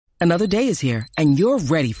Another day is here, and you're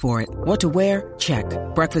ready for it. What to wear? Check.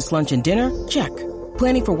 Breakfast, lunch, and dinner? Check.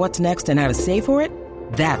 Planning for what's next and how to save for it?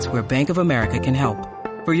 That's where Bank of America can help.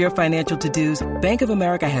 For your financial to-dos, Bank of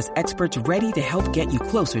America has experts ready to help get you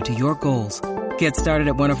closer to your goals. Get started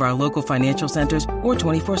at one of our local financial centers or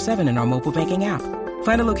 24/7 in our mobile banking app.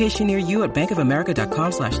 Find a location near you at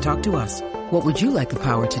bankofamerica.com/talktous. What would you like the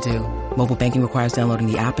power to do? Mobile banking requires downloading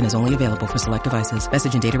the app and is only available for select devices.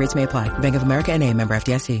 Message and data rates may apply. Bank of America N.A., member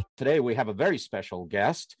FDIC. Today we have a very special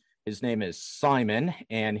guest. His name is Simon,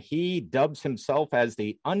 and he dubs himself as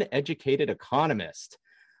the Uneducated Economist,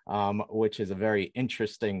 which is a very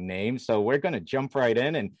interesting name. So we're going to jump right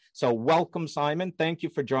in. And so welcome, Simon. Thank you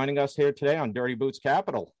for joining us here today on Dirty Boots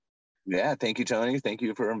Capital. Yeah, thank you, Tony. Thank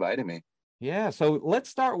you for inviting me. Yeah, so let's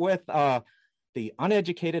start with the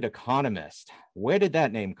Uneducated Economist. Where did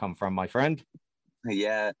that name come from, my friend?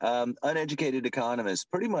 Yeah, Uneducated Economist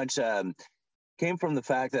pretty much came from the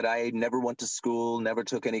fact that I never went to school, never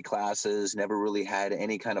took any classes, never really had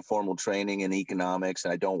any kind of formal training in economics,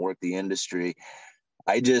 and I don't work the industry.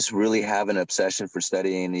 I just really have an obsession for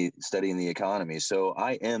studying the economy. So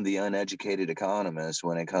I am the uneducated economist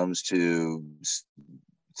when it comes to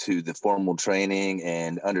the formal training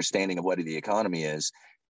and understanding of what the economy is.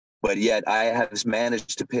 But yet I have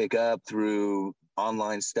managed to pick up through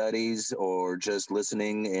online studies or just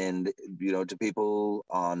listening and, to people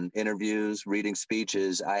on interviews, reading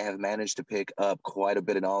speeches, I have managed to pick up quite a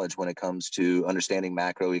bit of knowledge when it comes to understanding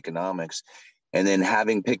macroeconomics. And then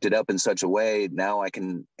having picked it up in such a way, now I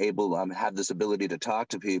have this ability to talk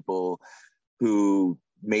to people who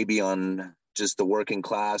may be on just the working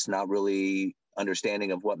class, not really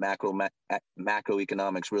understanding of what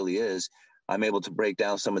macroeconomics really is. I'm able to break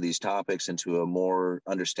down some of these topics into a more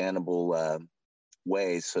understandable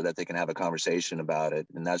way so that they can have a conversation about it.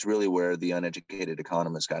 And that's really where the Uneducated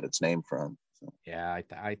Economist got its name from. So. Yeah,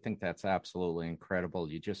 I think that's absolutely incredible.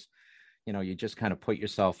 You just kind of put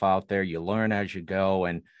yourself out there, you learn as you go.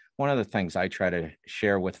 And one of the things I try to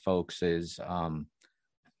share with folks is,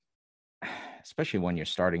 especially when you're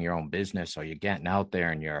starting your own business or you're getting out there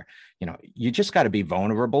and you just got to be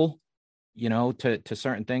vulnerable, to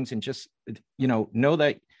certain things and just, know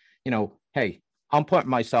that, hey, I'm putting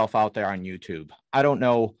myself out there on YouTube. I don't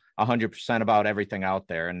know 100% about everything out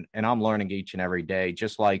there. And I'm learning each and every day,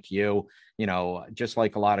 just like you, just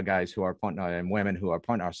like a lot of guys who are and women who are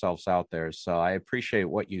putting ourselves out there. So I appreciate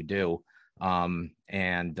what you do.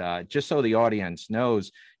 And just so the audience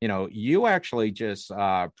knows, you actually just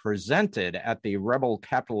presented at the Rebel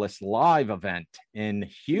Capitalist Live event in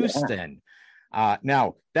Houston. Yeah.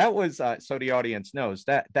 Now that was, so the audience knows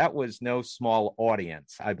that was no small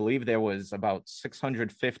audience. I believe there was about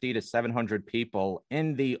 650 to 700 people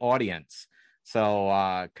in the audience.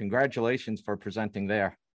 So congratulations for presenting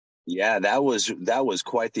there. Yeah, that was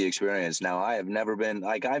quite the experience. Now I have never been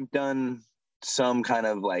I've done some kind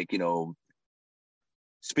of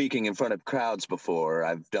speaking in front of crowds before.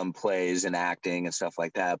 I've done plays and acting and stuff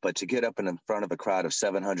like that, but to get up in front of a crowd of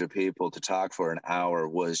 700 people to talk for an hour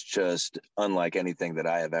was just unlike anything that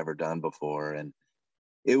I have ever done before. And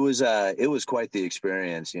it was quite the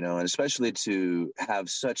experience, and especially to have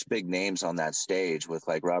such big names on that stage with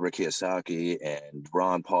like Robert Kiyosaki and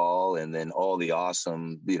Ron Paul, and then all the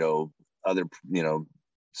awesome, other,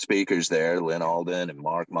 speakers there, Lynn Alden and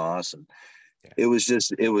Mark Moss. And it was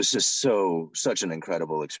just such an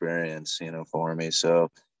incredible experience, for me.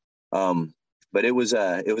 So, but it was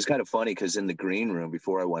kind of funny because in the green room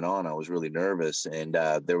before I went on, I was really nervous. And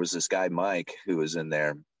there was this guy, Mike, who was in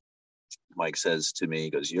there. Mike says to me, he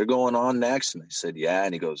goes, "You're going on next?" And I said, "Yeah."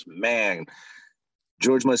 And he goes, "Man,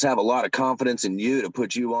 George must have a lot of confidence in you to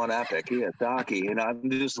put you on after Kiyosaki." And I'm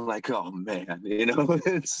just like, oh man,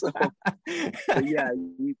 so, yeah,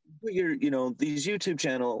 you put your, this YouTube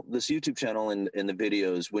channel and the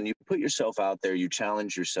videos, when you put yourself out there, you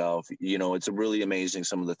challenge yourself, it's really amazing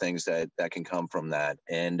some of the things that can come from that.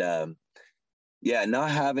 And yeah, not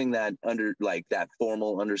having that that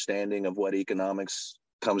formal understanding of what economics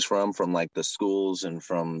comes from like the schools and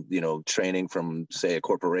from, training from, say, a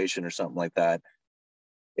corporation or something like that.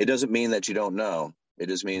 It doesn't mean that you don't know. It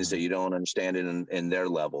just means that you don't understand it in their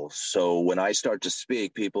level. So when I start to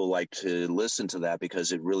speak, people like to listen to that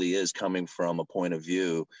because it really is coming from a point of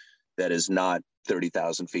view that is not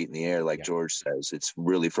 30,000 feet in the air, like George says. It's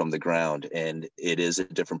really from the ground, and it is a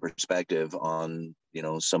different perspective on,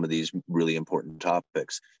 some of these really important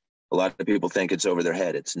topics. A lot of people think it's over their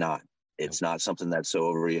head. It's not. It's not something that's so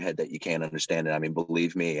over your head that you can't understand it. I mean,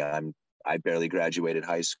 believe me, I barely graduated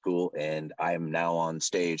high school, and I am now on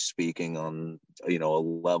stage speaking on, a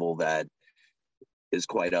level that is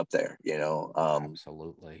quite up there,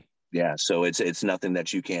 Absolutely. Yeah. So it's nothing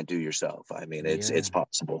that you can't do yourself. I mean, it's Yeah.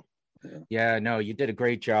 possible. Yeah. Yeah, no, you did a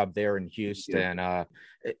great job there in Houston.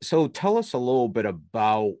 So tell us a little bit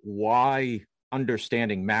about why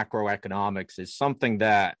understanding macroeconomics is something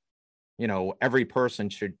that, every person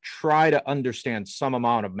should try to understand some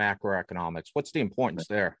amount of macroeconomics. What's the importance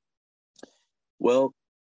there? Well,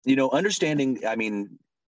 understanding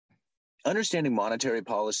monetary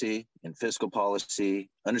policy and fiscal policy,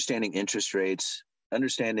 understanding interest rates,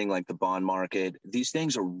 understanding like the bond market, these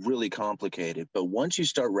things are really complicated. But once you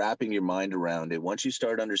start wrapping your mind around it, once you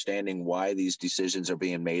start understanding why these decisions are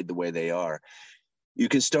being made the way they are, you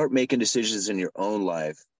can start making decisions in your own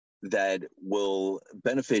life that will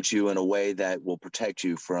benefit you in a way that will protect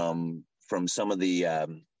you from some of the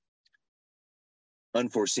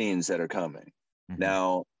unforeseens that are coming. Mm-hmm.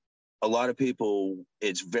 Now, a lot of people,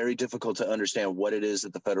 it's very difficult to understand what it is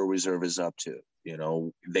that the Federal Reserve is up to.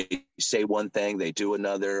 They say one thing, they do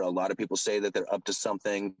another. A lot of people say that they're up to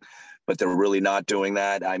something, but they're really not doing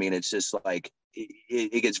that. I mean, it's just like,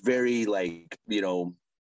 it gets very like, a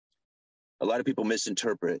lot of people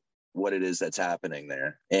misinterpret what it is that's happening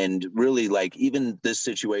there. And really, like, even this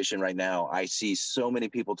situation right now, I see so many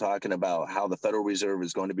people talking about how the Federal Reserve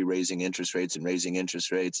is going to be raising interest rates and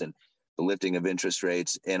the lifting of interest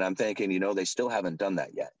rates. And I'm thinking, they still haven't done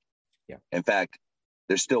that yet. Yeah. In fact,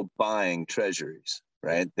 they're still buying treasuries,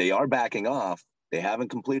 right? They are backing off. They haven't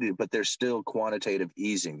completed it, but they're still quantitative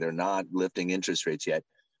easing. They're not lifting interest rates yet,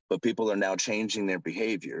 but people are now changing their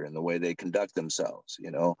behavior and the way they conduct themselves,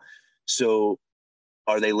 So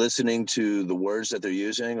are they listening to the words that they're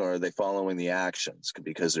using, or are they following the actions?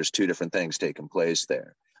 Because there's two different things taking place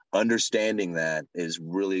there. Understanding that is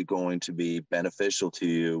really going to be beneficial to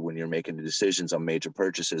you when you're making the decisions on major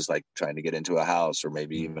purchases, like trying to get into a house or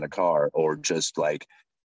maybe even a car, or just like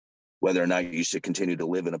whether or not you should continue to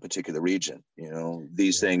live in a particular region.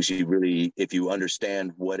 These things, if you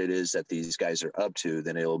understand what it is that these guys are up to,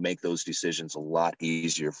 then it'll make those decisions a lot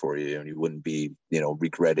easier for you, and you wouldn't be,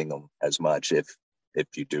 regretting them as much if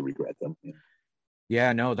you do regret them.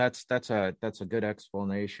 Yeah, no, that's a good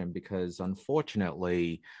explanation, because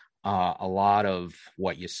unfortunately, a lot of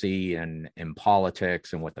what you see in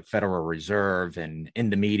politics and with the Federal Reserve and in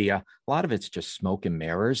the media, a lot of it's just smoke and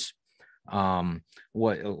mirrors.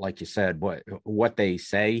 What, like you said, what they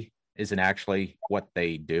say isn't actually what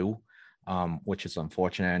they do, which is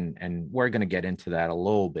unfortunate. And we're going to get into that a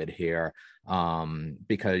little bit here,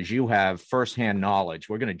 because you have firsthand knowledge.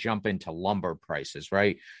 We're going to jump into lumber prices,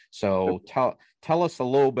 right? So tell us a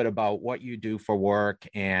little bit about what you do for work,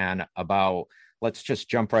 and about, let's just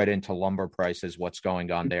jump right into lumber prices, what's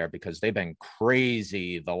going on there, because they've been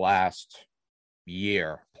crazy the last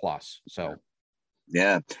year plus. So,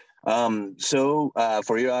 yeah.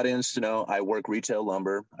 For your audience to know, I work retail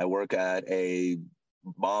lumber. I work at a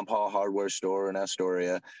mom and pop hardware store in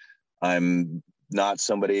Astoria. I'm not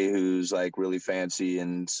somebody who's like really fancy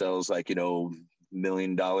and sells like, $1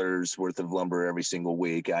 million worth of lumber every single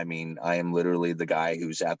week. I mean, I am literally the guy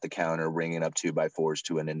who's at the counter bringing up 2x4s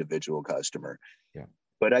to an individual customer. Yeah.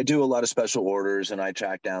 But I do a lot of special orders, and I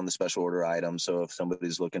track down the special order items. So if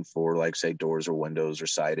somebody's looking for, like, say, doors or windows or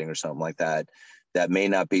siding or something like that, that may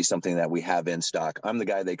not be something that we have in stock, I'm the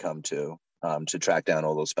guy they come to track down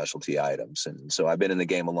all those specialty items. And so I've been in the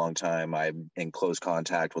game a long time. I'm in close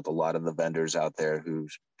contact with a lot of the vendors out there who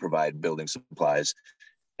provide building supplies.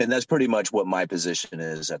 And that's pretty much what my position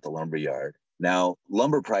is at the lumber yard. Now,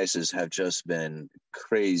 lumber prices have just been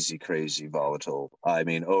crazy, crazy volatile, I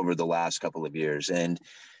mean, over the last couple of years. And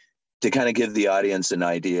to kind of give the audience an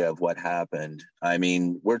idea of what happened, I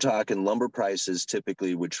mean, we're talking lumber prices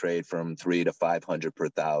typically would trade from 300 to 500 per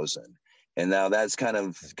thousand. And now that's kind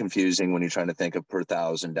of confusing when you're trying to think of per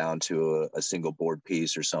thousand down to a single board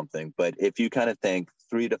piece or something. But if you kind of think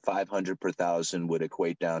 300 to 500 per thousand would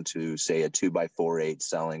equate down to, say, a 2x4/8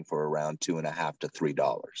 selling for around $2.50 to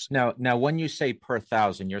 $3. Now, when you say per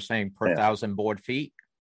thousand, you're saying per thousand board feet?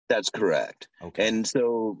 That's correct. Okay. And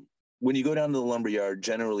so when you go down to the lumber yard,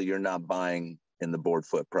 generally you're not buying in the board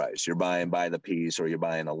foot price. You're buying by the piece, or you're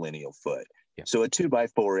buying a lineal foot. Yeah. So a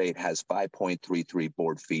 2x4/8 has 5.33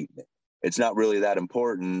 board feet in it. It's not really that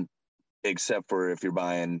important, except for if you're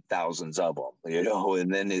buying thousands of them,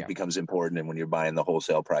 and then it becomes important. And when you're buying the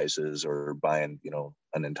wholesale prices, or buying,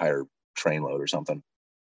 an entire train load or something.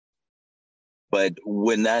 But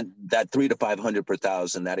when that 300 to 500 per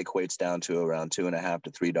thousand, that equates down to around $2.50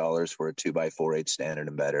 to $3 for a 2x4/8 standard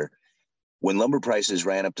and better. When lumber prices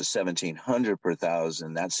ran up to $1,700 per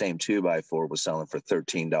thousand, that same 2x4 was selling for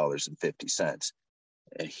 $13.50.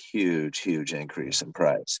 A huge, huge increase in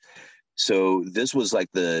price. So this was like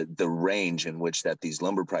the range in which that these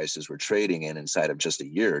lumber prices were trading in inside of just a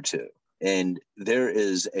year or two. And there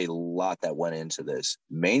is a lot that went into this.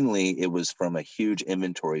 Mainly, it was from a huge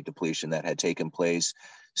inventory depletion that had taken place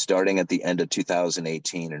starting at the end of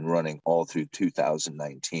 2018 and running all through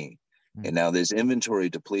 2019. And now this inventory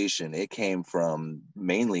depletion, it came from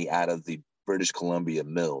mainly out of the British Columbia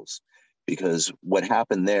mills, because what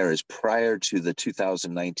happened there is prior to the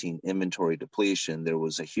 2019 inventory depletion, there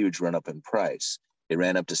was a huge run up in price. It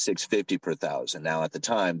ran up to 650 per thousand. Now, at the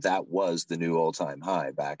time, that was the new all-time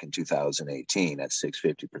high back in 2018 at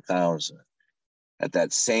 650 per thousand. At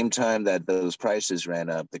that same time that those prices ran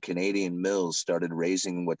up, the Canadian mills started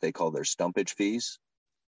raising what they call their stumpage fees.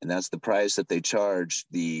 And that's the price that they charge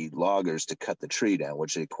the loggers to cut the tree down,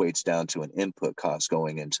 which equates down to an input cost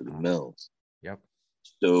going into the mills. Yep.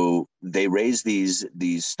 So they raised these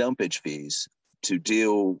stumpage fees to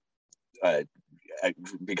deal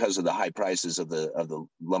because of the high prices of the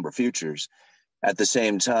lumber futures. At the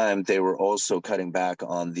same time, they were also cutting back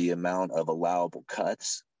on the amount of allowable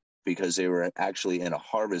cuts, because they were actually in a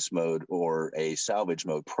harvest mode or a salvage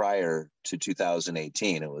mode prior to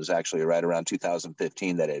 2018. It was actually right around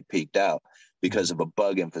 2015 that it peaked out because of a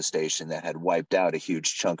bug infestation that had wiped out a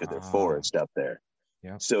huge chunk of their forest up there.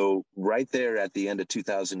 Yeah. So right there at the end of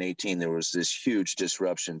 2018, there was this huge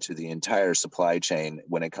disruption to the entire supply chain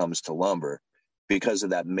when it comes to lumber, because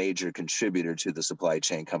of that major contributor to the supply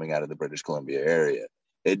chain coming out of the British Columbia area.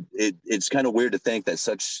 It's kind of weird to think that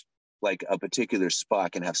such like a particular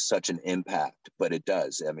spot can have such an impact, but it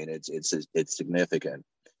does. I mean, it's significant.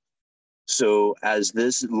 So as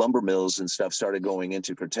this lumber mills and stuff started going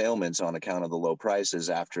into curtailments on account of the low prices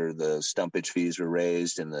after the stumpage fees were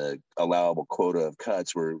raised and the allowable quota of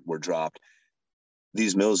cuts were dropped,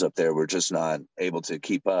 these mills up there were just not able to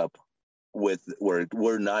keep up with,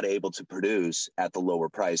 were not able to produce at the lower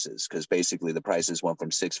prices, because basically the prices went from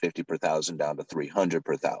 650 per thousand down to 300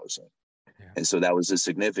 per thousand. Yeah. And so that was a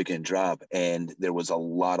significant drop, and there was a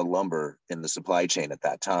lot of lumber in the supply chain at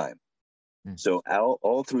that time. So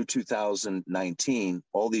all through 2019,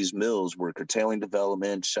 all these mills were curtailing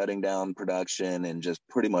development, shutting down production, and just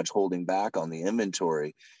pretty much holding back on the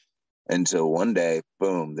inventory until one day,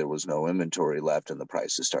 boom, there was no inventory left and the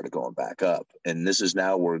prices started going back up. And this is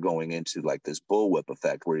now we're going into like this bullwhip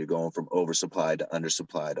effect where you're going from oversupply to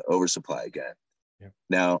undersupply to oversupply again. Yep.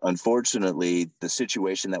 Now, unfortunately, the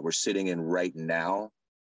situation that we're sitting in right now,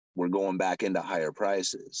 we're going back into higher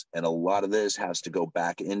prices. And a lot of this has to go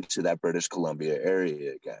back into that British Columbia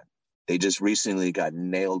area again. They just recently got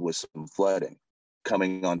nailed with some flooding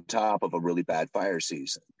coming on top of a really bad fire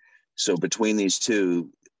season. So between these two,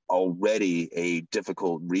 already a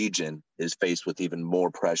difficult region is faced with even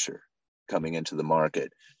more pressure coming into the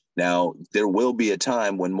market. Now, there will be a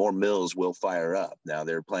time when more mills will fire up. Now,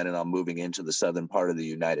 they're planning on moving into the southern part of the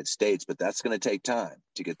United States, but that's going to take time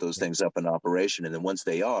to get those things up in operation. And then once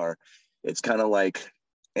they are, it's kind of like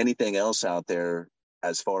anything else out there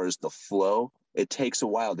as far as the flow. It takes a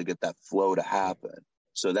while to get that flow to happen.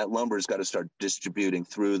 So that lumber's got to start distributing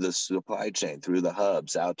through the supply chain, through the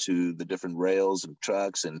hubs, out to the different rails and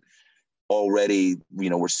trucks. And already,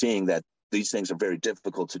 we're seeing that these things are very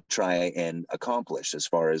difficult to try and accomplish as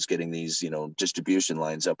far as getting these, distribution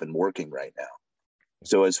lines up and working right now.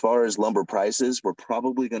 So as far as lumber prices, we're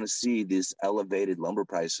probably going to see these elevated lumber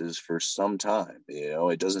prices for some time.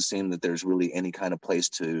 It doesn't seem that there's really any kind of place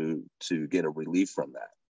to get a relief from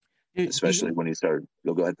that, especially when you start.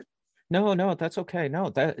 Go ahead. No, that's okay. No,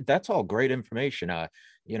 that's all great information.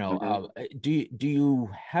 Do you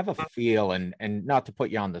have a feel, and not to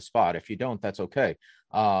put you on the spot, if you don't, that's okay.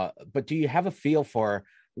 But do you have a feel for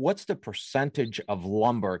what's the percentage of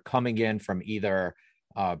lumber coming in from either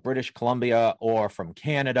British Columbia or from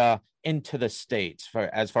Canada into the States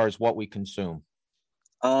as far as what we consume?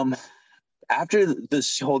 After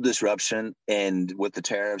this whole disruption and with the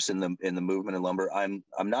tariffs and the movement of lumber, I'm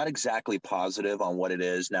not exactly positive on what it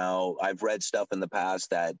is. Now, I've read stuff in the past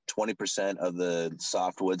that 20% of the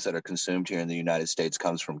softwoods that are consumed here in the United States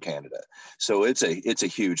comes from Canada. So it's a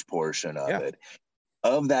huge portion of it.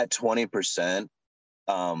 Of that 20%,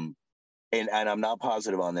 and I'm not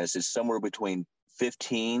positive on this, is somewhere between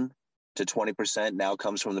 15 to 20% now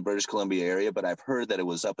comes from the British Columbia area, but I've heard that it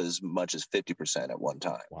was up as much as 50% at one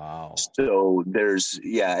time. Wow. So there's,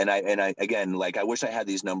 and I again, like, I wish I had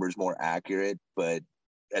these numbers more accurate, but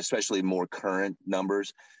especially more current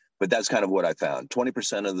numbers, but that's kind of what I found.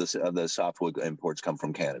 20% of the softwood imports come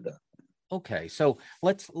from Canada. Okay. So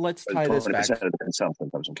let's tie this back. 20% of the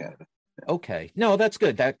consumption comes from Canada. Okay. No, that's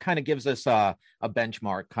good. That kind of gives us a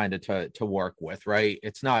benchmark kind of to work with, right?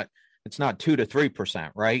 It's not 2 to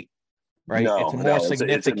 3%, right? right? It's a more no,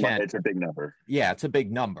 significant. it's a big number. Yeah, it's a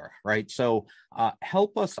big number, right? So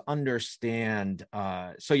help us understand.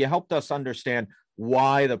 So you helped us understand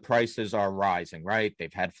why the prices are rising, right?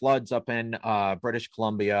 They've had floods up in British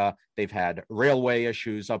Columbia. They've had railway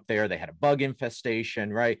issues up there. They had a bug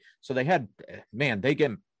infestation, right? So they had, man, they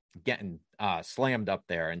getting slammed up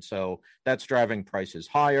there. And so that's driving prices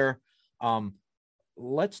higher.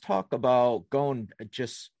 Let's talk about going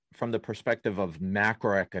just from the perspective of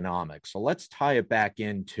macroeconomics. So let's tie it back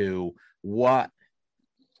into what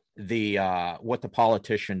the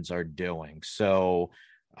politicians are doing. So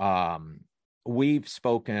we've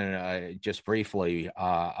spoken just briefly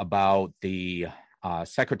about the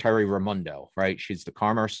Secretary Raimondo, right? She's the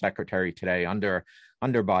Commerce Secretary today under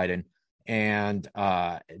Biden. And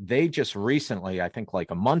they just recently, I think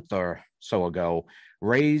like a month or so ago,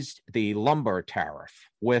 raised the lumber tariff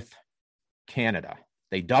with Canada.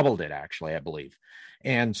 They doubled it, actually, I believe.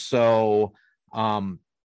 And so, I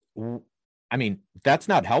mean, that's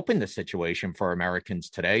not helping the situation for Americans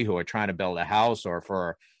today who are trying to build a house, or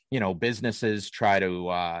for, businesses try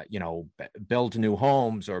to, build new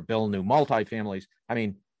homes or build new multifamilies. I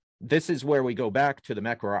mean, this is where we go back to the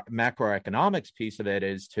macroeconomics piece of it,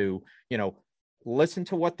 is to, listen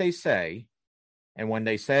to what they say. And when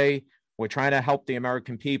they say, we're trying to help the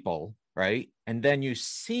American people, right? And then you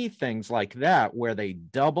see things like that where they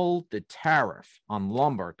double the tariff on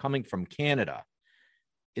lumber coming from Canada.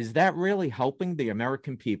 Is that really helping the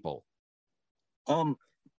American people?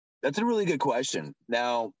 That's a really good question.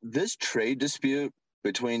 Now, this trade dispute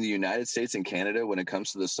between the United States and Canada, when it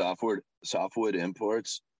comes to the softwood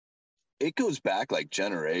imports, it goes back like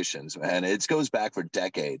generations, man. It goes back for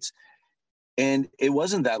decades. And it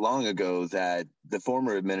wasn't that long ago that the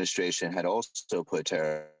former administration had also put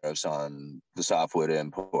tariffs on the softwood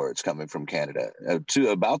imports coming from Canada to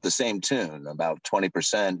about the same tune, about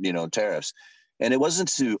 20%, tariffs. And it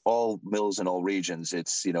wasn't to all mills in all regions.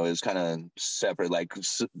 It's, it was kind of separate. Like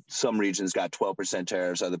some regions got 12%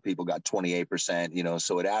 tariffs, other people got 28%,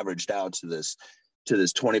 so it averaged out to this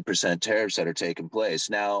 20% tariffs that are taking place.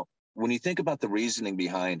 Now, when you think about the reasoning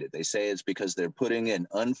behind it, they say it's because they're putting an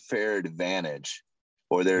unfair advantage,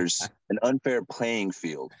 or there's an unfair playing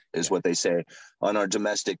field, is what they say, on our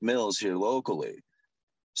domestic mills here locally.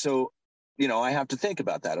 So, I have to think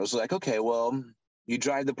about that. I was like, okay, well, you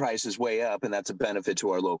drive the prices way up, and that's a benefit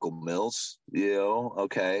to our local mills,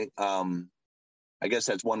 okay. I guess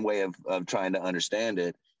that's one way of trying to understand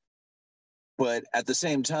it. But at the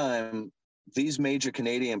same time, these major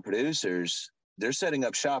Canadian producers, they're setting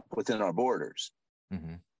up shop within our borders.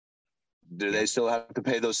 Mm-hmm. Do they still have to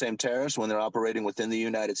pay those same tariffs when they're operating within the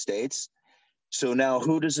United States? So now,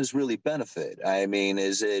 who does this really benefit? I mean,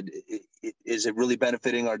 is it really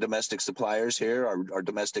benefiting our domestic suppliers here, our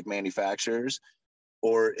domestic manufacturers,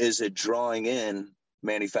 or is it drawing in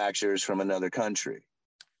manufacturers from another country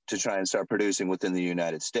to try and start producing within the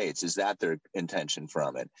United States? Is that their intention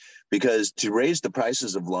from it? Because to raise the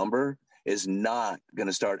prices of lumber is not going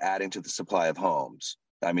to start adding to the supply of homes.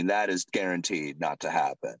 I mean, that is guaranteed not to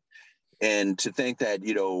happen. And to think that,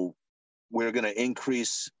 we're going to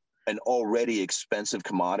increase an already expensive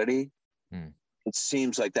commodity, it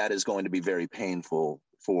seems like that is going to be very painful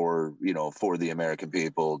for the American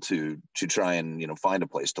people to try and, find a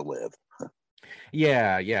place to live.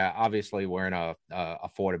 Yeah. Obviously, we're in a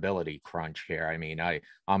affordability crunch here. I mean,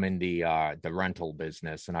 I'm in the rental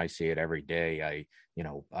business, and I see it every day.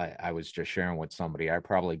 I was just sharing with somebody, I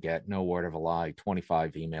probably get, no word of a lie,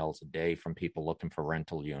 25 emails a day from people looking for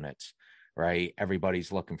rental units, right?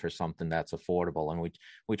 Everybody's looking for something that's affordable, and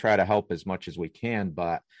we try to help as much as we can,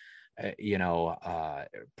 but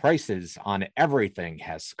prices on everything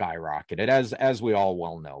has skyrocketed, as we all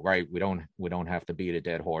well know, right? We don't have to beat a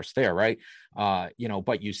dead horse there, right?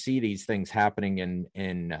 But you see these things happening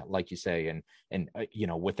in like you say, in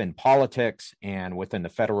within politics and within the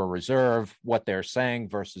Federal Reserve. What they're saying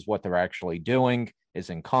versus what they're actually doing is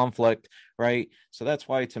in conflict, right? So that's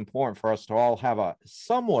why it's important for us to all have a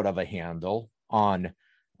somewhat of a handle on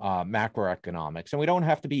macroeconomics, and we don't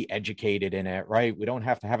have to be educated in it, right? We don't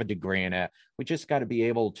have to have a degree in it. We just got to be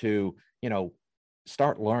able to,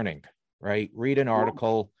 start learning, right? Read an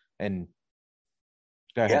article and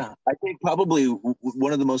go ahead. Yeah, I think probably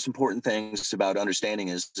one of the most important things about understanding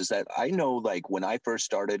is that I know, like, when I first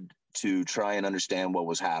started to try and understand what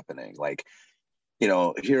was happening, like,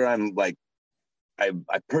 here I'm like,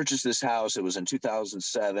 I purchased this house. It was in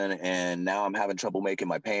 2007, and now I'm having trouble making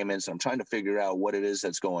my payments. I'm trying to figure out what it is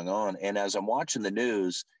that's going on. And as I'm watching the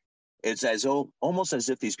news, It's almost as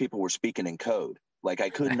if these people were speaking in code. Like I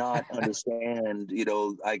could not understand,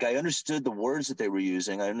 like I understood the words that they were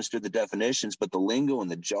using. I understood the definitions, but the lingo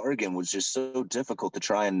and the jargon was just so difficult to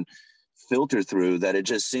try and filter through that it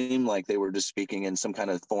just seemed like they were just speaking in some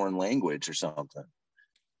kind of foreign language or something.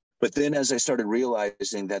 But then as I started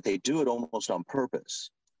realizing that they do it almost on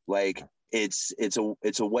purpose, like it's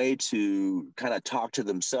a way to kind of talk to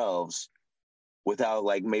themselves without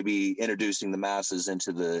like maybe introducing the masses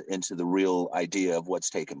into the real idea of what's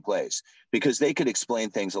taking place, because they could explain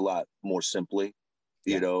things a lot more simply,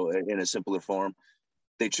 in a simpler form.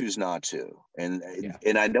 They choose not to. And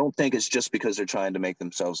I don't think it's just because they're trying to make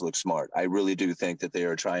themselves look smart. I really do think that they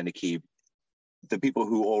are trying to keep the people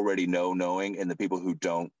who already know knowing, and the people who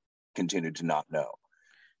don't continue to not know.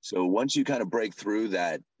 So once you kind of break through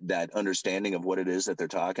that understanding of what it is that they're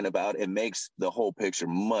talking about, it makes the whole picture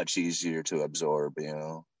much easier to absorb,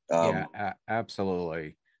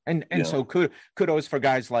 Absolutely. And so kudos for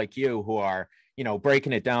guys like you who are,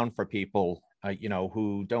 breaking it down for people,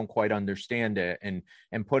 who don't quite understand it,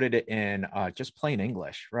 and put it in just plain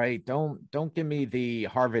English, right? Don't give me the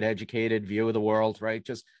Harvard educated view of the world, right?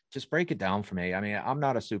 Just break it down for me. I mean, I'm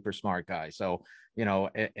not a super smart guy, so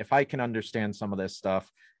if I can understand some of this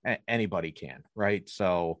stuff, anybody can, right?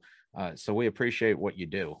 So we appreciate what you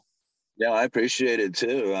do. Yeah, I appreciate it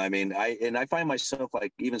too. I mean, I find myself,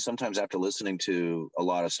 like, even sometimes after listening to a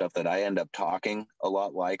lot of stuff, that I end up talking a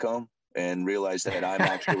lot like them, and realize that I'm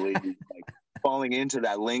actually like falling into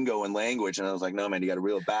that lingo and language. And I was like, no, man, you got to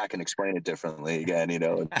reel it back and explain it differently again,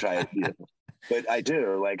 and try it. But I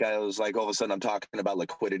do. Like, I was like, all of a sudden I'm talking about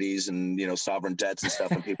liquidities and, sovereign debts and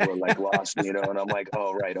stuff, and people are like lost, and I'm like,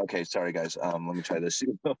 oh, right. Okay. Sorry, guys. Let me try this.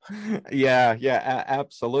 Yeah,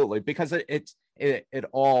 absolutely. Because it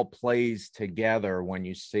all plays together when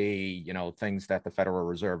you see, things that the Federal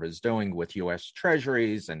Reserve is doing with U.S.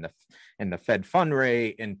 Treasuries and the Fed fund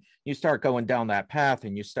rate, and you start going down that path,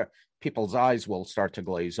 and people's eyes will start to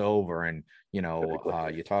glaze over, and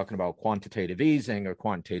you're talking about quantitative easing or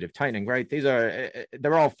quantitative tightening, right?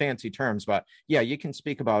 They're all fancy terms, but yeah, you can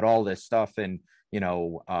speak about all this stuff in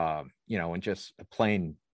in just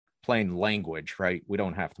plain language, right? We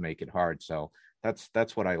don't have to make it hard. So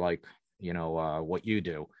that's what I like, what you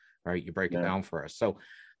do, right? You break it down for us. So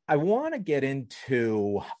I want to get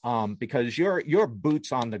into because your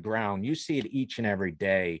boots on the ground, you see it each and every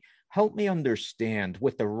day. Help me understand,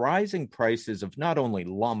 with the rising prices of not only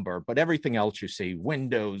lumber, but everything else you see,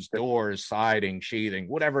 windows, doors, siding, sheathing,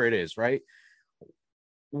 whatever it is, right?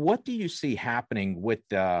 What do you see happening with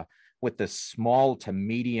the small to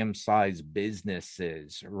medium-sized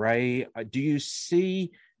businesses, right? Do you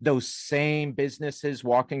see those same businesses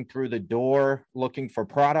walking through the door looking for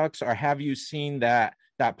products, or have you seen that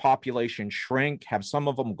population shrink? Have some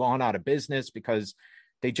of them gone out of business because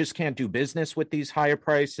they just can't do business with these higher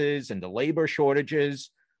prices and the labor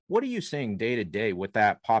shortages? What are you seeing day to day with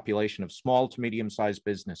that population of small to medium-sized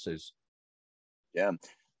businesses? Yeah.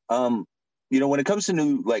 When it comes to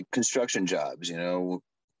new, like, construction jobs,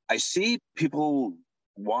 I see people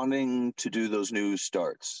wanting to do those new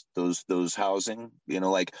starts, those housing,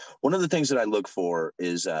 like, one of the things that I look for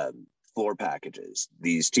is floor packages,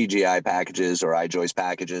 these TGI packages or iJoist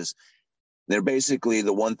packages. They're basically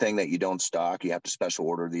the one thing that you don't stock. You have to special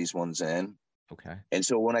order these ones in. Okay. And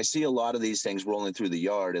so when I see a lot of these things rolling through the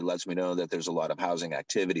yard, it lets me know that there's a lot of housing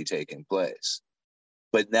activity taking place.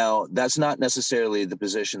 But now that's not necessarily the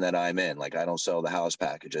position that I'm in. Like, I don't sell the house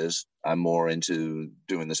packages. I'm more into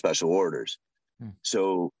doing the special orders.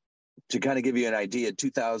 So to kind of give you an idea,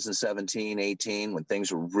 2017, 18, when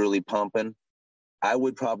things were really pumping, I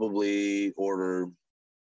would probably order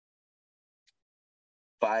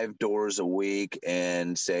 5 doors a week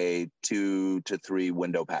and say 2 to 3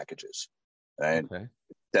 window packages, right? Okay.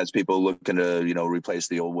 That's people looking to, replace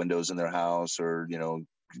the old windows in their house, or,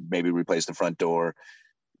 maybe replace the front door.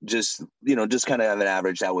 Just kind of an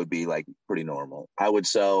average, that would be like pretty normal. I would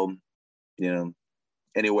sell,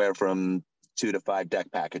 anywhere from 2 to 5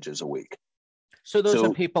 deck packages a week. So those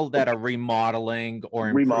are people that are remodeling or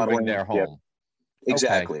improving their home. Yeah.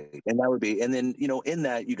 Exactly. Okay. And that would be, and then, in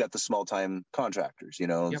that you got the small time contractors,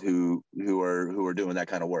 who are doing that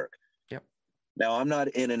kind of work. Yep. Now, I'm not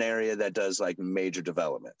in an area that does like major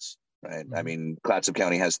developments, right? Mm-hmm. I mean, Clatsop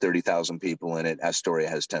County has 30,000 people in it. Astoria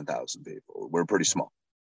has 10,000 people. We're pretty small.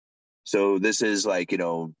 So this is like,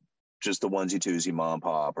 just the onesie twosie mom and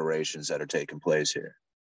pop operations that are taking place here.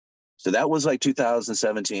 So that was like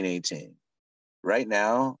 2017, 18. Right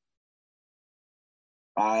now,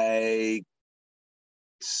 I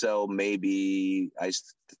sell I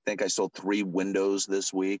think I sold 3 windows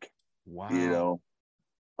this week. Wow.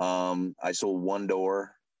 I sold 1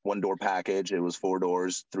 door. one door package. It was 4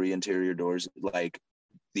 doors, 3 interior doors. Like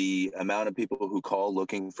the amount of people who call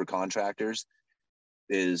looking for contractors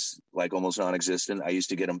is like almost non-existent. I used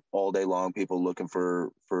to get them all day long, people looking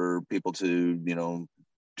for people to,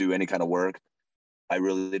 do any kind of work. I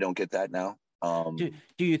really don't get that now. Do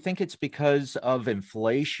you think it's because of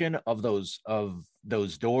inflation of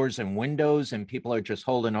those doors and windows, and people are just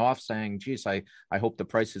holding off saying, geez, I hope the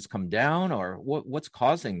prices come down, or what's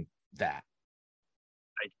causing that?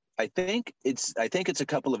 I think it's a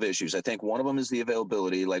couple of issues. I think one of them is the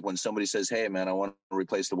availability. Like when somebody says, hey man, I want to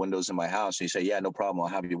replace the windows in my house, and you say, yeah, no problem, I'll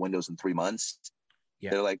have your windows in 3 months.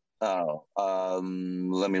 Yeah. They're like, oh,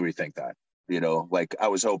 let me rethink that. Like I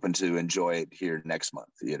was hoping to enjoy it here next month.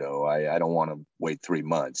 I don't want to wait 3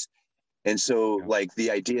 months. And so like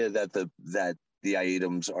the idea that the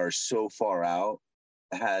items are so far out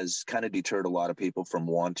has kind of deterred a lot of people from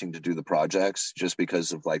wanting to do the projects, just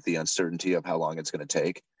because of like the uncertainty of how long it's going to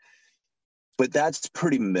take. But that's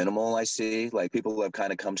pretty minimal. I see like people have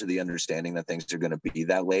kind of come to the understanding that things are going to be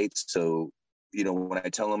that late. So, when I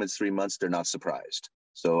tell them it's 3 months, they're not surprised.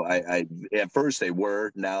 So I at first they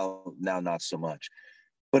were, now not so much.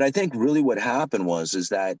 But I think really what happened is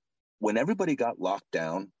that when everybody got locked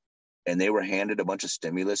down and they were handed a bunch of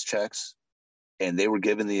stimulus checks and they were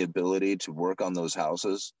given the ability to work on those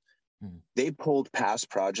houses, they pulled past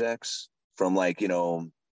projects from like,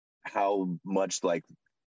 how much like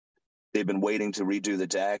they've been waiting to redo the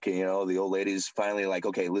deck. And, the old lady's finally like,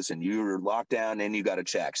 okay, listen, you're locked down and you got a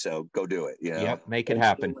check, so go do it. Yep, make it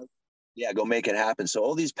happen. Yeah, go make it happen. So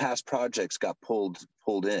all these past projects got pulled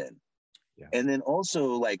in. Yeah. And then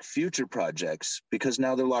also like future projects, because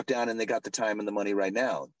now they're locked down and they got the time and the money right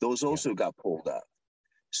now, those also got pulled up.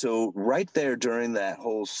 So right there during that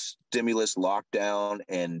whole stimulus lockdown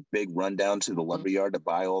and big rundown to the lumber yard to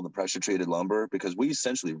buy all the pressure treated lumber, because we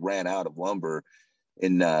essentially ran out of lumber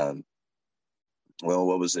in,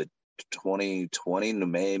 what was it? 2020 to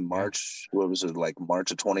May, March, what was it, like March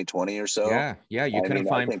of 2020 or so? Yeah. You couldn't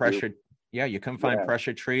find pressure. You couldn't find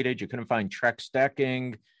pressure treated. You couldn't find Trex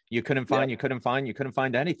decking. You couldn't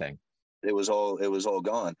find anything. It was all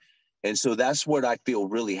gone. And so that's what I feel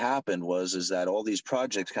really happened is that all these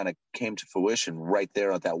projects kind of came to fruition right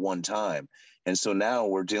there at that one time. And so now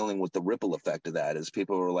we're dealing with the ripple effect of that, as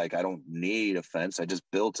people were like, I don't need a fence. I just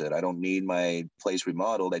built it. I don't need my place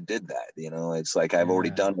remodeled. I did that. It's like I've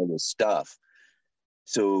already done all this stuff.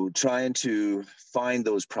 So trying to find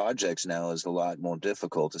those projects now is a lot more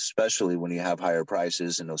difficult, especially when you have higher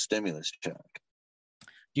prices and no stimulus check.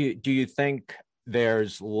 Do you think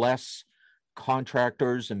there's less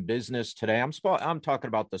contractors in business today? I'm talking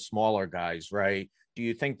about the smaller guys, right? Do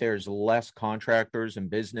you think there's less contractors in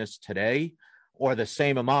business today, or the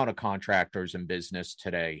same amount of contractors in business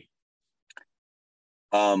today?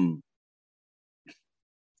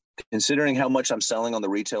 Considering how much I'm selling on the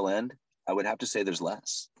retail end, I would have to say there's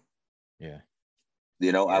less. Yeah.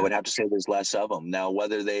 I would have to say there's less of them. Now,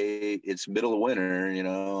 whether it's middle of winter,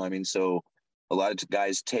 so a lot of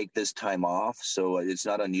guys take this time off. So it's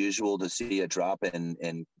not unusual to see a drop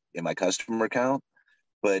in my customer count,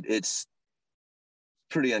 but it's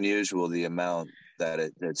pretty unusual the amount that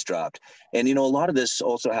it's dropped. And, a lot of this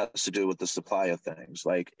also has to do with the supply of things.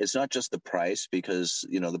 Like it's not just the price, because,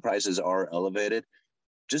 the prices are elevated.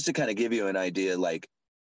 Just to kind of give you an idea, like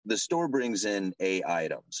the store brings in A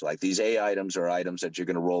items. Like these A items are items that you're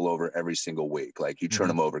going to roll over every single week. Like you turn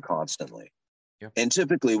them over constantly. Yep. And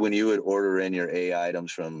typically when you would order in your A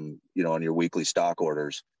items from, on your weekly stock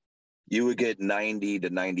orders, you would get 90 to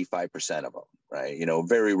 95% of them, right?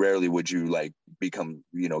 Very rarely would you like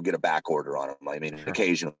get a back order on them. I mean, sure.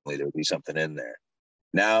 Occasionally there would be something in there.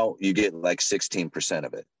 Now you get like 16%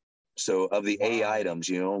 of it. So of the A items,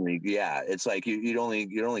 it's like you're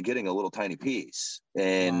only getting a little tiny piece,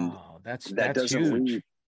 and that's doesn't huge.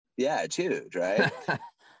 It's huge, right?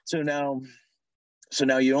 So now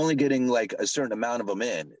you're only getting like a certain amount of them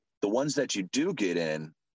in. The ones that you do get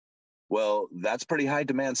in, well, that's pretty high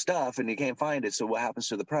demand stuff, and you can't find it. So what happens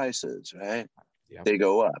to the prices, right? Yep. They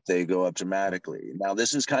go up dramatically. Now,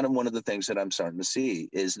 this is kind of one of the things that I'm starting to see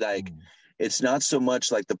is like, it's not so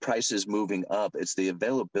much like the prices moving up. It's the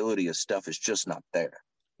availability of stuff is just not there.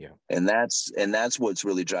 Yeah. And that's what's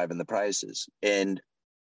really driving the prices. And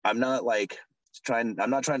I'm not trying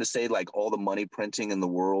to say like all the money printing in the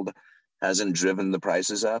world hasn't driven the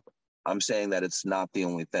prices up. I'm saying that it's not the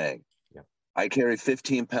only thing. Yeah. I carry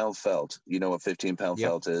 15-pound felt. You know what 15-pound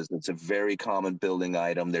felt is? It's a very common building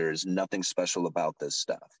item. There is nothing special about this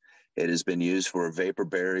stuff. It has been used for a vapor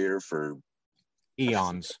barrier for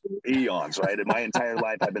Eons. Eons, right? In my entire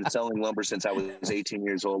life, I've been selling lumber since I was 18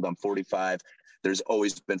 years old. I'm 45. There's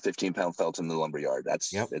always been 15-pound felt in the lumber yard.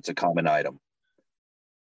 It's a common item.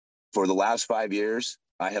 For the last 5 years,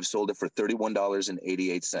 I have sold it for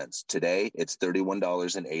 $31.88. Today, it's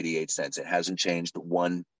 $31.88. It hasn't changed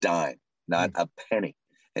one dime, not a penny.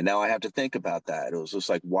 And now I have to think about that. It was just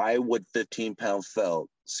like, why would 15-pound felt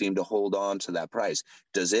seem to hold on to that price?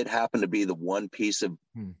 Does it happen to be the one piece of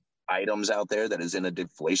items out there that is in a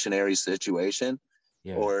deflationary situation?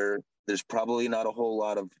 Yeah. Or there's probably not a whole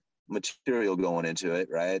lot of material going into it,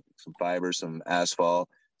 right? Some fiber, some asphalt.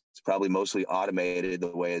 It's probably mostly automated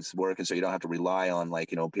the way it's working, so you don't have to rely on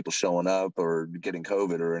people showing up or getting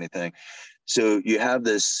COVID or anything. So you have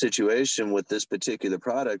this situation with this particular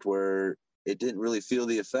product where it didn't really feel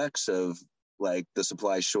the effects of like the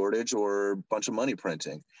supply shortage or a bunch of money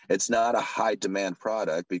printing. It's not a high demand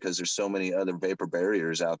product because there's so many other vapor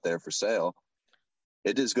barriers out there for sale.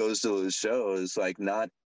 It just goes to show it's like not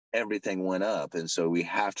everything went up. And so we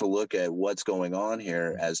have to look at what's going on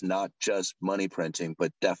here as not just money printing,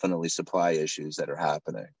 but definitely supply issues that are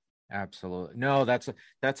happening. Absolutely. No, that's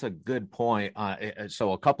a good point.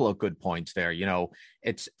 So a couple of good points there.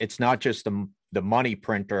 It's not just the money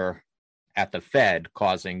printer at the Fed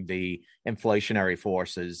causing the inflationary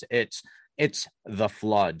forces. It's the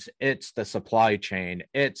floods, it's the supply chain,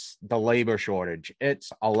 it's the labor shortage,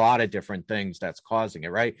 it's a lot of different things that's causing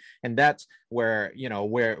it, right? And that's where,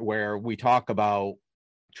 where we talk about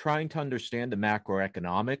trying to understand the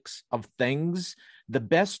macroeconomics of things the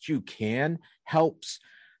best you can helps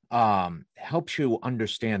you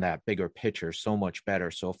understand that bigger picture so much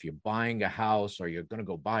better. So if you're buying a house or you're going to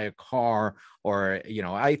go buy a car, or,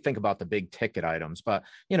 I think about the big ticket items, but,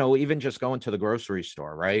 even just going to the grocery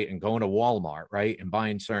store, right? And going to Walmart, right? And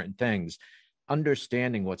buying certain things,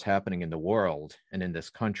 understanding what's happening in the world and in this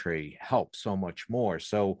country helps so much more.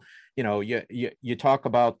 So, you talk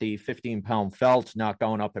about the 15-pound felt not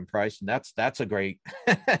going up in price, and that's a great,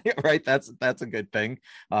 right? That's a good thing.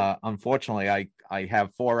 Unfortunately, I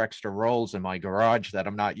have 4 extra rolls in my garage that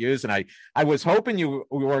I'm not using. I was hoping you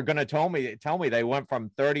were going to tell me they went from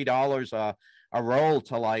 $30 a roll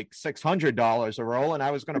to like $600 a roll, and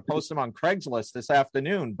I was going to post them on Craigslist this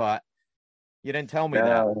afternoon, but you didn't tell me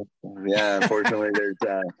that. Yeah, unfortunately,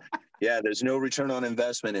 there's no return on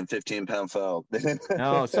investment in 15-pound felt.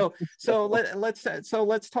 No,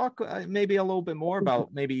 let's talk maybe a little bit more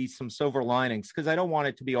about maybe some silver linings, because I don't want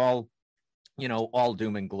it to be all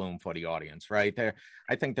doom and gloom for the audience, right?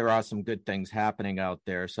 I think there are some good things happening out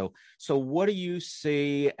there. So what do you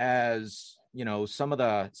see as some of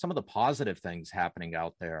the positive things happening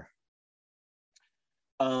out there?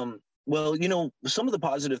 Well, some of the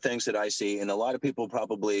positive things that I see, and a lot of people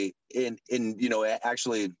probably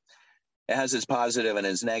actually it has its positive and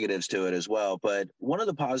its negatives to it as well. But one of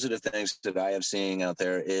the positive things that I have seen out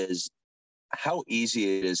there is how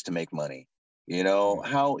easy it is to make money.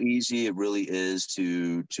 How easy it really is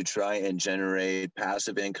to try and generate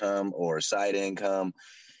passive income or side income.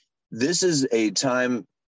 This is a time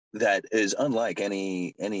that is unlike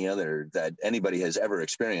any other that anybody has ever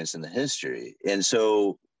experienced in the history. And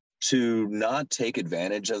so to not take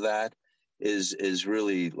advantage of that is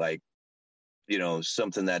really like,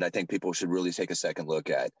 something that I think people should really take a second look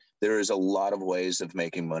at. There is a lot of ways of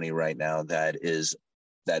making money right now that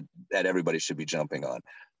everybody should be jumping on.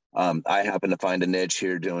 I happen to find a niche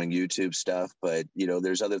here doing YouTube stuff, but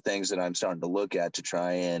there's other things that I'm starting to look at to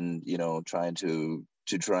try and try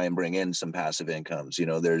and bring in some passive incomes.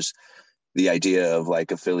 There's the idea of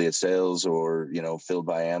like affiliate sales or filled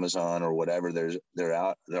by Amazon or whatever. There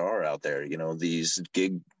are out there. These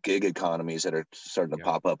gig economies that are starting to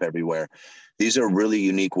pop up everywhere. These are really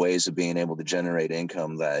unique ways of being able to generate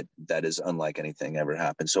income that is unlike anything ever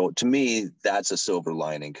happened. So to me, that's a silver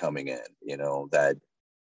lining coming in. That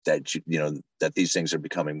these things are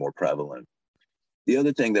becoming more prevalent. The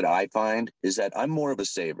other thing that I find is that I'm more of a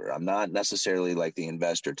saver. I'm not necessarily like the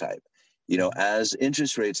investor type. As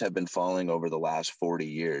interest rates have been falling over the last 40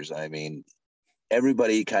 years, I mean,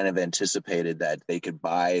 everybody kind of anticipated that they could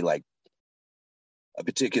buy like a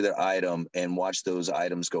particular item and watch those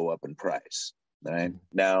items go up in price. Right?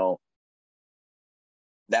 Now,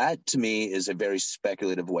 that to me is a very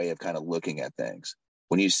speculative way of kind of looking at things.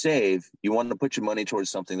 When you save, you want to put your money towards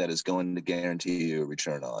something that is going to guarantee you a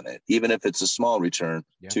return on it, even if it's a small return,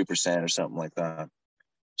 2% or something like that.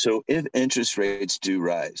 So if interest rates do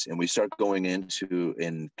rise and we start going into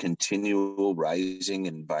a continual rising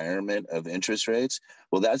environment of interest rates,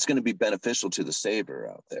 well, that's going to be beneficial to the saver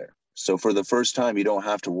out there. So for the first time, you don't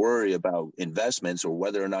have to worry about investments or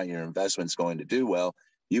whether or not your investment's going to do well.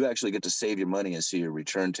 you actually get to save your money and see your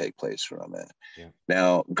return take place from it. Yeah.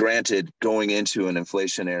 Now, granted, going into an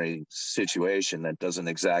inflationary situation, that doesn't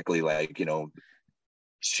exactly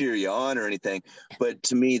cheer you on or anything, but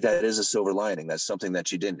to me, that is a silver lining. That's something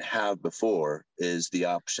that you didn't have before, is the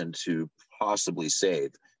option to possibly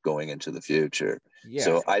save going into the future. Yeah.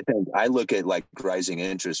 So I think I look at like rising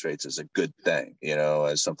interest rates as a good thing,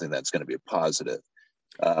 as something that's going to be a positive.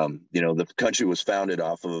 The country was founded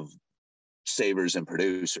off of savers and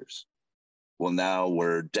producers. Well, now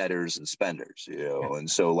we're debtors and spenders, and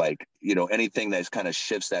so anything that kind of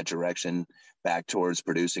shifts that direction back towards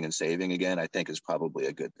producing and saving again, I think is probably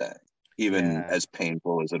a good thing, even as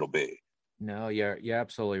painful as it'll be. No, you're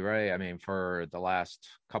absolutely right. I mean, for the last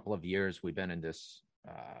couple of years, we've been in this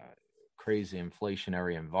crazy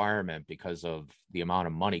inflationary environment because of the amount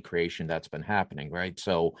of money creation that's been happening, right?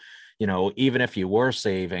 So, even if you were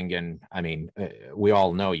saving, and I mean, we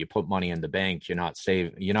all know you put money in the bank, you're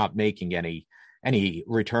not making any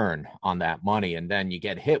return on that money, and then you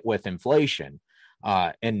get hit with inflation,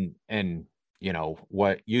 and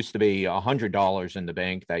what used to be $100 in the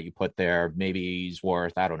bank that you put there, maybe is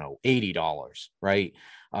worth, I don't know, $80, right?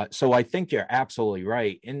 So I think you're absolutely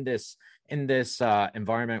right. In this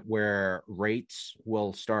environment where rates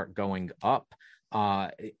will start going up,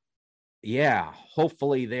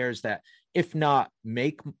 hopefully there's that. If not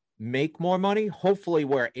make more money, hopefully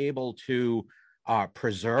we're able to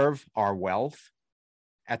preserve our wealth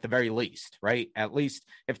at the very least, right? At least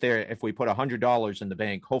if we put $100 in the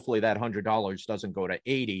bank, hopefully that $100 doesn't go to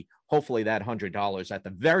 80. Hopefully that $100 at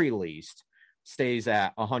the very least stays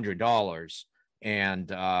at $100.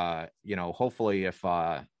 And hopefully if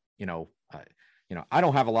I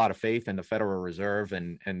don't have a lot of faith in the Federal Reserve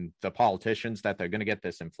and the politicians that they're going to get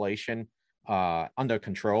this inflation under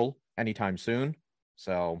control anytime soon.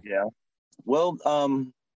 So yeah, well,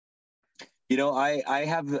 I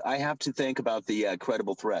have to think about the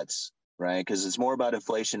credible threats, right? Because it's more about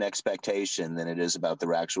inflation expectation than it is about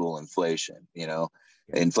the actual inflation.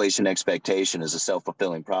 Inflation expectation is a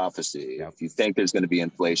self-fulfilling prophecy. Yep. If you think there's going to be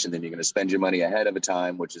inflation, then you're going to spend your money ahead of a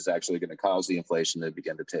time, which is actually going to cause the inflation to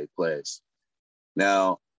begin to take place.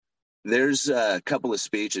 Now, there's a couple of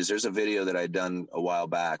speeches. There's a video that I'd done a while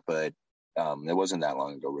back, but it wasn't that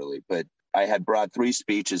long ago, really. But I had brought 3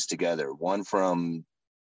 speeches together. One from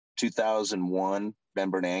 2001,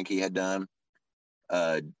 Ben Bernanke had done,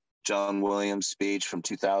 John Williams' speech from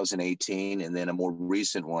 2018, and then a more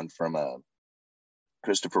recent one from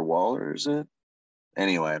Christopher Waller, is it?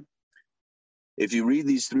 Anyway, if you read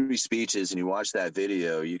these 3 speeches and you watch that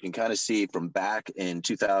video, you can kind of see from back in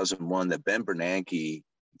 2001 that Ben Bernanke,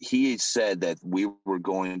 he said that we were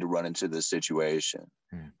going to run into this situation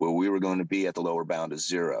where we were going to be at the lower bound of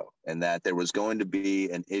zero, and that there was going to be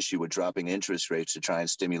an issue with dropping interest rates to try and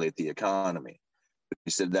stimulate the economy.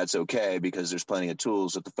 He said that's okay because there's plenty of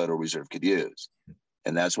tools that the Federal Reserve could use.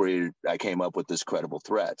 And that's where I came up with this credible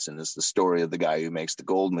threats. And it's the story of the guy who makes the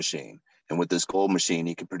gold machine. And with this gold machine,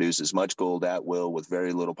 he can produce as much gold at will with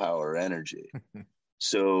very little power or energy.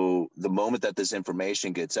 So the moment that this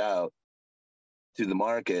information gets out to the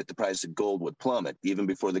market, the price of gold would plummet even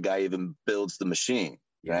before the guy even builds the machine,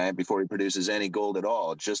 right? Before he produces any gold at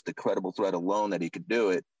all, just the credible threat alone that he could do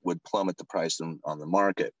it would plummet the price on the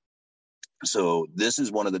market. So this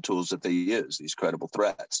is one of the tools that they use, these credible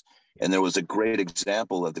threats. And there was a great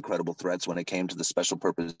example of the credible threats when it came to the special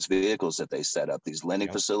purpose vehicles that they set up, these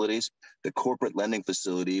lending facilities. The corporate lending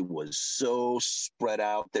facility was so spread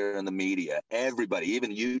out there in the media. Everybody,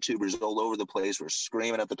 even YouTubers all over the place, were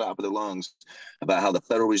screaming at the top of their lungs about how the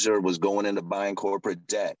Federal Reserve was going into buying corporate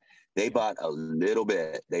debt. They bought a little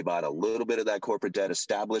bit. They bought a little bit of that corporate debt,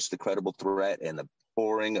 established the credible threat, and the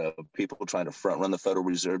pouring of people trying to front run the Federal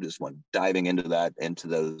Reserve just went diving into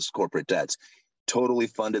those corporate debts. Totally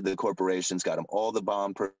funded the corporations, got them all the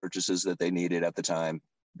bond purchases that they needed at the time,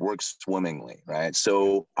 worked swimmingly, right?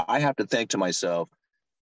 So I have to think to myself,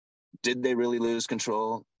 did they really lose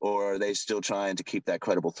control, or are they still trying to keep that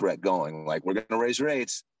credible threat going? Like, we're going to raise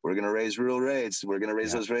rates. We're going to raise real rates. We're going to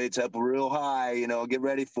raise those rates up real high, get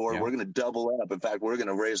ready for it. We're going to double up. In fact, we're going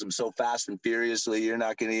to raise them so fast and furiously, you're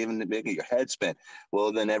not going to even make your head spin.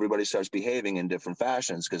 Well, then everybody starts behaving in different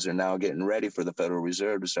fashions because they're now getting ready for the Federal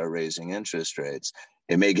Reserve to start raising interest rates.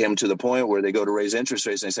 It may get them to the point where they go to raise interest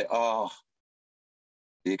rates and they say, oh,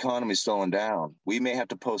 the economy's slowing down. We may have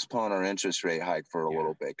to postpone our interest rate hike for a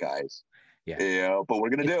little bit, guys. But we're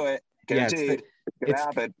going to do it. Guaranteed. It's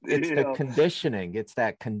the conditioning. It's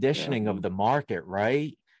that conditioning of the market,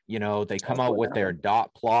 right? They come out with their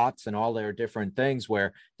dot plots and all their different things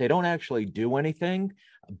where they don't actually do anything.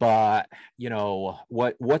 But,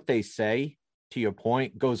 what they say, to your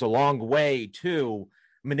point, goes a long way to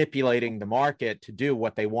manipulating the market to do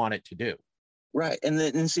what they want it to do. Right.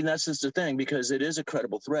 And see, that's just the thing, because it is a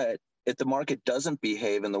credible threat. If the market doesn't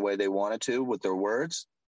behave in the way they want it to with their words,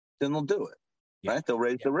 then they'll do it. Yeah. Right. They'll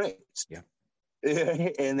raise the rates. Yeah.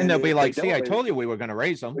 and they'll be like, see, I told you we were going to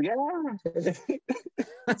raise them. Yeah.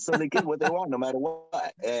 So they get what they want no matter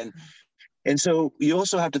what. And so you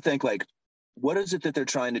also have to think, like, what is it that they're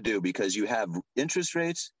trying to do? Because you have interest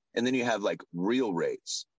rates and then you have like real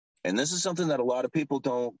rates. And this is something that a lot of people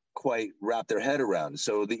don't quite wrap their head around.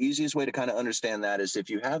 So the easiest way to kind of understand that is if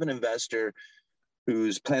you have an investor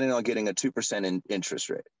who's planning on getting a 2% interest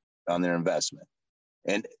rate on their investment,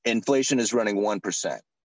 and inflation is running 1%,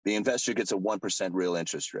 the investor gets a 1% real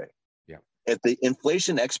interest rate. Yeah. If the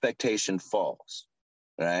inflation expectation falls,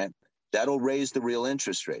 right, that'll raise the real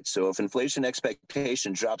interest rate. So if inflation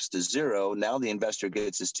expectation drops to 0, now the investor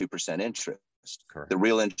gets his 2% interest. Correct. The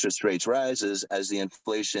real interest rates rises as the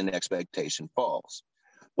inflation expectation falls.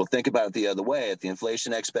 Well, think about it the other way. If the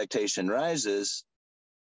inflation expectation rises,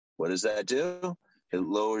 what does that do? It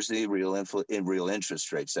lowers the real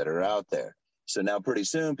interest rates that are out there. So now pretty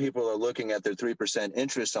soon people are looking at their 3%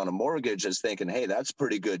 interest on a mortgage as thinking, hey, that's a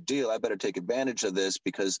pretty good deal. I better take advantage of this,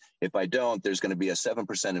 because if I don't, there's going to be a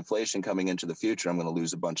 7% inflation coming into the future. I'm going to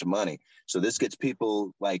lose a bunch of money. So this gets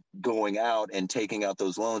people like going out and taking out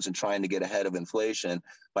those loans and trying to get ahead of inflation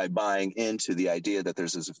by buying into the idea that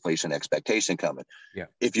there's this inflation expectation coming. Yeah.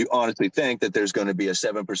 If you honestly think that there's going to be a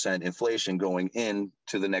 7% inflation going into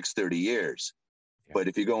the next 30 years. Yeah. But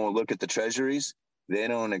if you go and look at the treasuries, they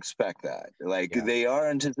don't expect that. Like, they are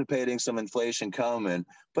anticipating some inflation coming,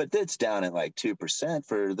 but it's down at like 2%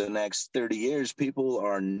 for the next 30 years. People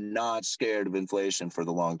are not scared of inflation for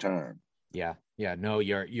the long term. Yeah. Yeah. No,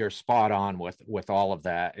 you're spot on with all of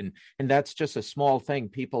that. And that's just a small thing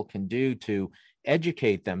people can do to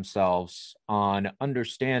educate themselves on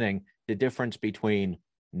understanding the difference between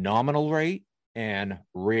nominal rate and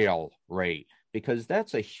real rate, because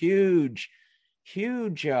that's a huge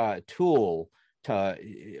tool to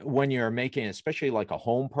when you're making, especially like a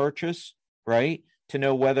home purchase, right? To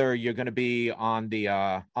know whether you're going to be on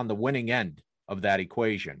the winning end of that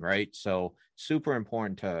equation, right? So super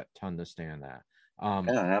important to understand that. Yeah,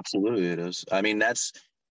 absolutely, it is. I mean,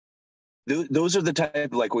 those are the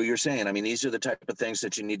type, like what you're saying. I mean, these are the type of things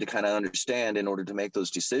that you need to kind of understand in order to make those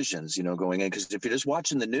decisions, going in. Because if you're just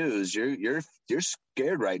watching the news, you're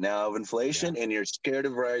scared right now of inflation, and you're scared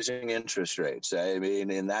of rising interest rates. I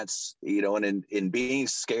mean, and that's, and in being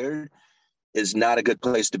scared is not a good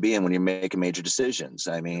place to be in when you're making major decisions.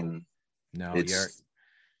 I mean, no,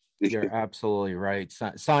 you're absolutely right.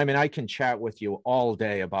 Simon, I can chat with you all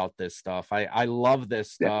day about this stuff. I love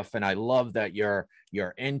this stuff, and I love that you're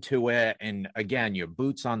into it. And again, your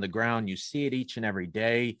boots on the ground, you see it each and every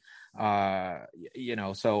day.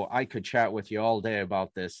 So I could chat with you all day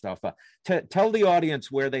about this stuff. Tell the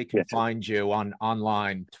audience where they can find you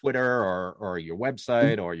online, Twitter or your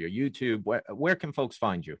website or your YouTube. Where can folks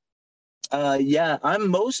find you? I'm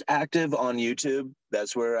most active on YouTube.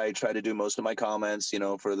 That's where I try to do most of my comments,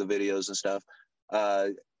 for the videos and stuff.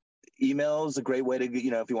 Email is a great way to,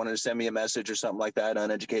 if you wanted to send me a message or something like that,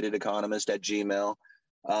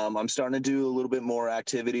 uneducatedeconomist@gmail.com. I'm starting to do a little bit more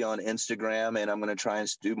activity on Instagram, and I'm going to try and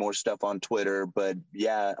do more stuff on Twitter. But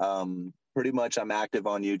pretty much I'm active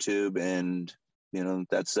on YouTube, and,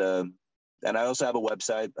 that's, and I also have a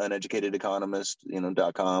website,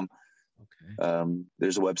 uneducatedeconomist.com. Okay.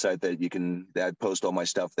 There's a website that I post all my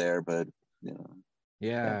stuff there, but no,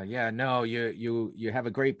 you have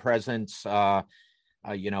a great presence, in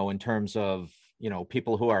terms of,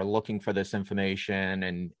 people who are looking for this information,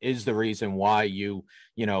 and is the reason why you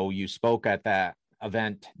spoke at that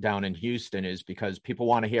event down in Houston is because people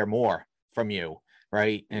want to hear more from you.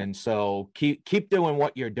 Right. And so keep doing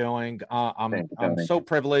what you're doing. I'm so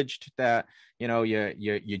privileged that,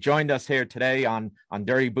 you joined us here today on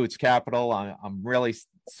Dirty Boots Capital. I'm really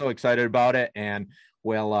so excited about it. And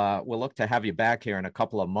we'll look to have you back here in a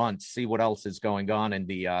couple of months, see what else is going on in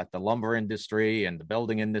the lumber industry and the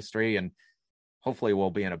building industry. And hopefully we'll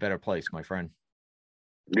be in a better place, my friend.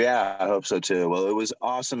 Yeah, I hope so too. Well, it was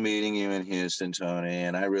awesome meeting you in Houston, Tony,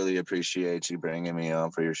 and I really appreciate you bringing me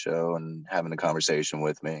on for your show and having a conversation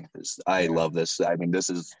with me. I love this. I mean, this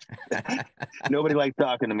is nobody likes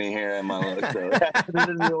talking to me here in my life, so this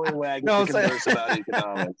is the only way I get to converse about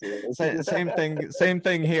economics. Same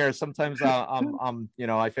thing here. Sometimes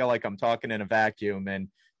I feel like I'm talking in a vacuum, and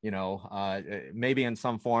maybe in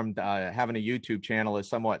some form, having a YouTube channel is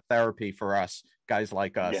somewhat therapy for us guys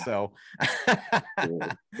like us. Yeah. So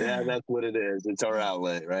yeah, that's what it is. It's our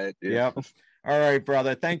outlet, right? Yeah. Yep. All right,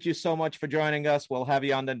 brother. Thank you so much for joining us. We'll have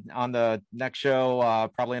you on the next show,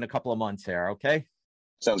 probably in a couple of months here. Okay.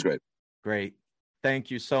 Sounds great. Great.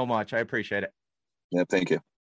 Thank you so much. I appreciate it. Yeah, thank you.